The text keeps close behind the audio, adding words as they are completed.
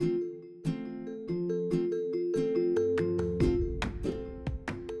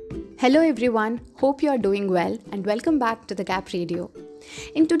Hello everyone, hope you are doing well and welcome back to the Gap Radio.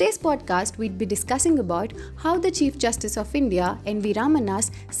 In today's podcast, we'd be discussing about how the Chief Justice of India, N.V Ramana's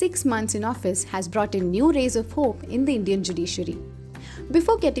 6 months in office has brought in new rays of hope in the Indian Judiciary.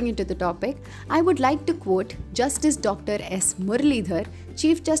 Before getting into the topic, I would like to quote Justice Dr. S. Muralidhar,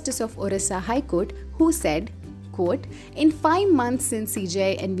 Chief Justice of Orissa High Court, who said, quote, "In 5 months since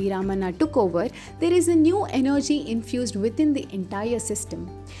CJI N.V Ramana took over, there is a new energy infused within the entire system.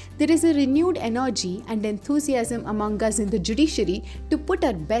 There is a renewed energy and enthusiasm among us in the judiciary to put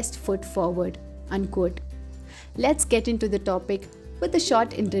our best foot forward." Unquote. Let's get into the topic with a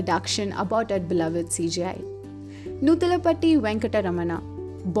short introduction about our beloved CJI. Nutalapatti Venkataramana,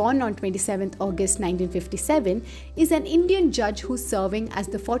 born on 27th August 1957, is an Indian judge who's serving as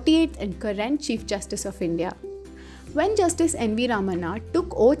the 48th and current Chief Justice of India. When Justice N.V Ramana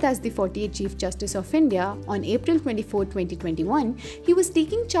took oath as the 48th Chief Justice of India on April 24, 2021, he was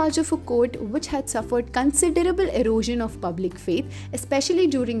taking charge of a court which had suffered considerable erosion of public faith, especially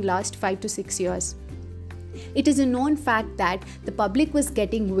during last 5 to 6 years. It is a known fact that the public was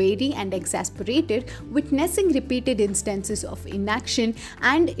getting weary and exasperated, witnessing repeated instances of inaction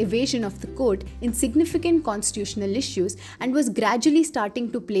and evasion of the court in significant constitutional issues, and was gradually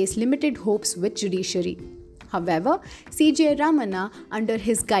starting to place limited hopes with judiciary. However, CJI Ramana, under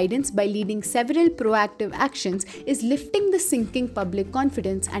his guidance by leading several proactive actions, is lifting the sinking public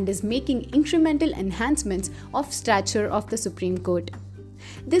confidence and is making incremental enhancements of stature of the Supreme Court.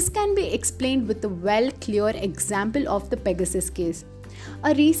 This can be explained with the clear example of the Pegasus case.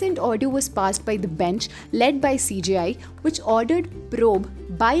 A recent order was passed by the bench led by CJI, which ordered probe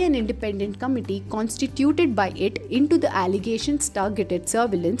by an independent committee constituted by it into the allegations targeted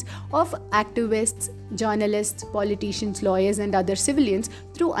surveillance of activists, journalists, politicians, lawyers and other civilians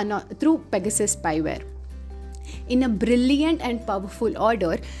through Pegasus spyware. In a brilliant and powerful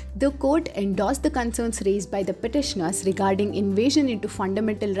order, the court endorsed the concerns raised by the petitioners regarding invasion into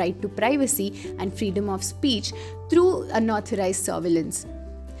fundamental right to privacy and freedom of speech through unauthorized surveillance.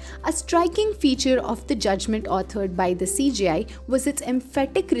 A striking feature of the judgment authored by the CJI was its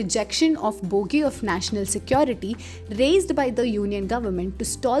emphatic rejection of bogey of national security raised by the Union government to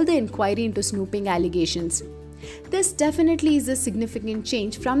stall the inquiry into snooping allegations. This definitely is a significant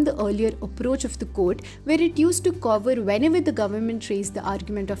change from the earlier approach of the court, where it used to cover whenever the government raised the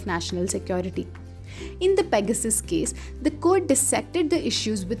argument of national security. In the Pegasus case, the court dissected the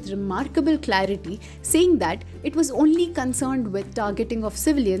issues with remarkable clarity, saying that it was only concerned with targeting of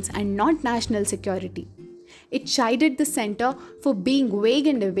civilians and not national security. It chided the centre for being vague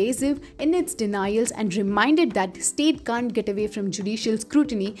and evasive in its denials and reminded that the state can't get away from judicial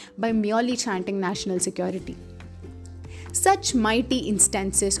scrutiny by merely chanting national security. Such mighty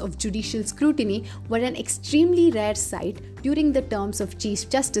instances of judicial scrutiny were an extremely rare sight during the terms of Chief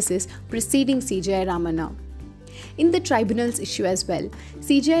Justices preceding CJI Ramana. In the tribunals issue as well,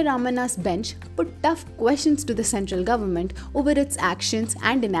 CJI Ramana's bench put tough questions to the central government over its actions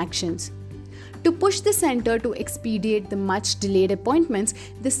and inactions. To push the centre to expedite the much delayed appointments,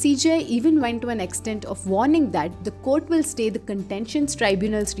 the CJI even went to an extent of warning that the court will stay the Contentions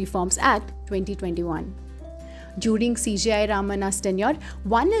Tribunals Reforms Act 2021. During CJI Ramana's tenure,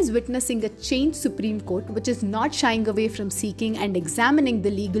 one is witnessing a changed Supreme Court which is not shying away from seeking and examining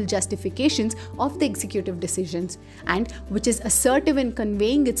the legal justifications of the executive decisions, and which is assertive in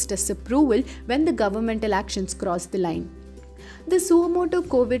conveying its disapproval when the governmental actions cross the line. The Suomoto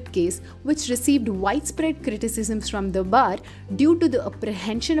COVID case, which received widespread criticisms from the bar due to the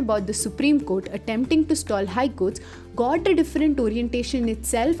apprehension about the Supreme Court attempting to stall high courts, got a different orientation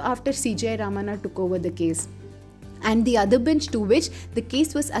itself after CJI Ramana took over the case. And the other bench to which the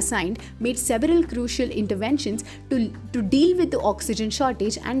case was assigned made several crucial interventions to deal with the oxygen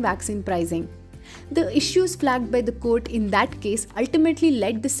shortage and vaccine pricing. The issues flagged by the court in that case ultimately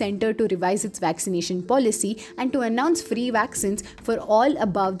led the centre to revise its vaccination policy and to announce free vaccines for all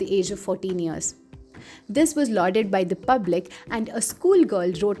above the age of 14 years. This was lauded by the public, and a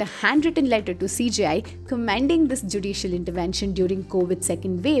schoolgirl wrote a handwritten letter to CJI commending this judicial intervention during COVID's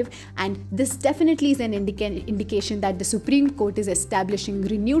second wave, and this definitely is an indication that the Supreme Court is establishing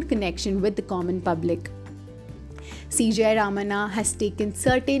renewed connection with the common public. CJI Ramana has taken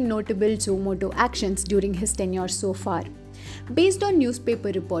certain notable Suomoto actions during his tenure so far. Based on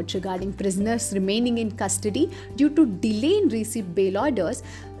newspaper reports regarding prisoners remaining in custody due to delay in receipt bail orders,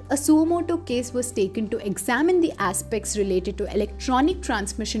 a Suomoto case was taken to examine the aspects related to electronic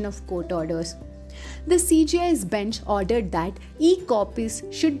transmission of court orders. The CJI's bench ordered that e-copies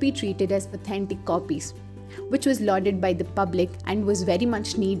should be treated as authentic copies, which was lauded by the public and was very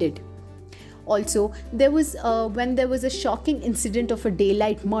much needed. Also, when there was a shocking incident of a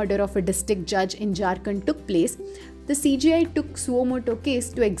daylight murder of a district judge in Jharkhand took place, the CJI took suo motu case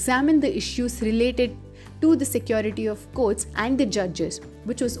to examine the issues related to the security of courts and the judges,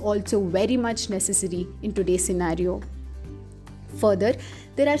 which was also very much necessary in today's scenario. Further,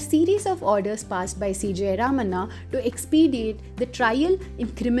 there are series of orders passed by CJI Ramana to expedite the trial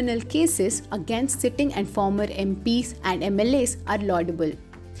in criminal cases against sitting and former MPs and MLAs are laudable.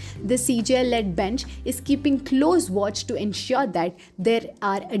 The CJI-led bench is keeping close watch to ensure that there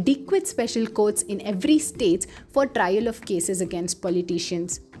are adequate special courts in every state for trial of cases against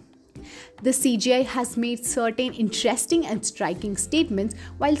politicians. The CJI has made certain interesting and striking statements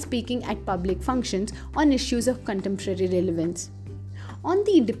while speaking at public functions on issues of contemporary relevance. On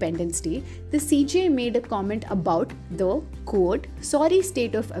the Independence Day, the CJI made a comment about the, quote, sorry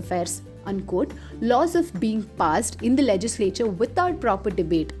state of affairs, unquote, laws of being passed in the legislature without proper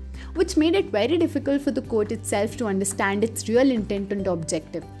debate, which made it very difficult for the court itself to understand its real intent and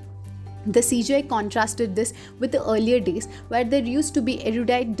objective. The CJI contrasted this with the earlier days where there used to be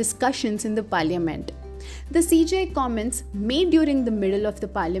erudite discussions in the parliament. The CJI comments made during the middle of the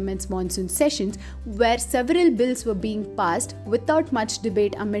parliament's monsoon sessions, where several bills were being passed without much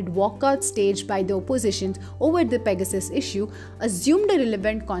debate amid walkouts staged by the opposition over the Pegasus issue, assumed a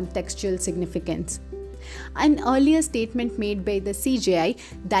relevant contextual significance. An earlier statement made by the CJI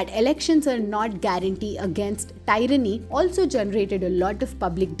that elections are not guarantee against tyranny also generated a lot of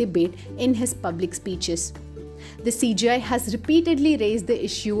public debate in his public speeches. The CJI has repeatedly raised the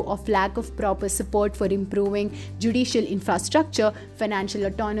issue of lack of proper support for improving judicial infrastructure, financial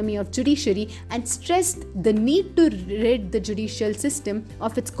autonomy of judiciary, and stressed the need to rid the judicial system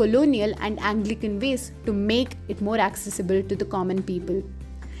of its colonial and Anglican ways to make it more accessible to the common people.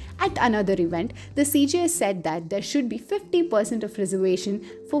 At another event, the CJI said that there should be 50% of reservation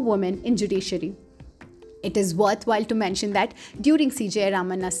for women in judiciary. It is worthwhile to mention that during CJI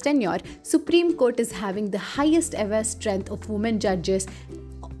Ramana's tenure, Supreme Court is having the highest ever strength of women judges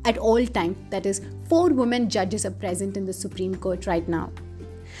at all time. That is, 4 women judges are present in the Supreme Court right now.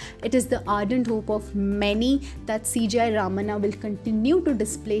 It is the ardent hope of many that CJI Ramana will continue to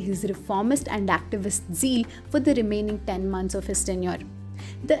display his reformist and activist zeal for the remaining 10 months of his tenure.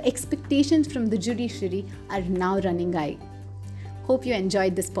 The expectations from the judiciary are now running high. Hope you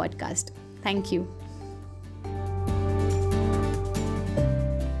enjoyed this podcast. Thank you.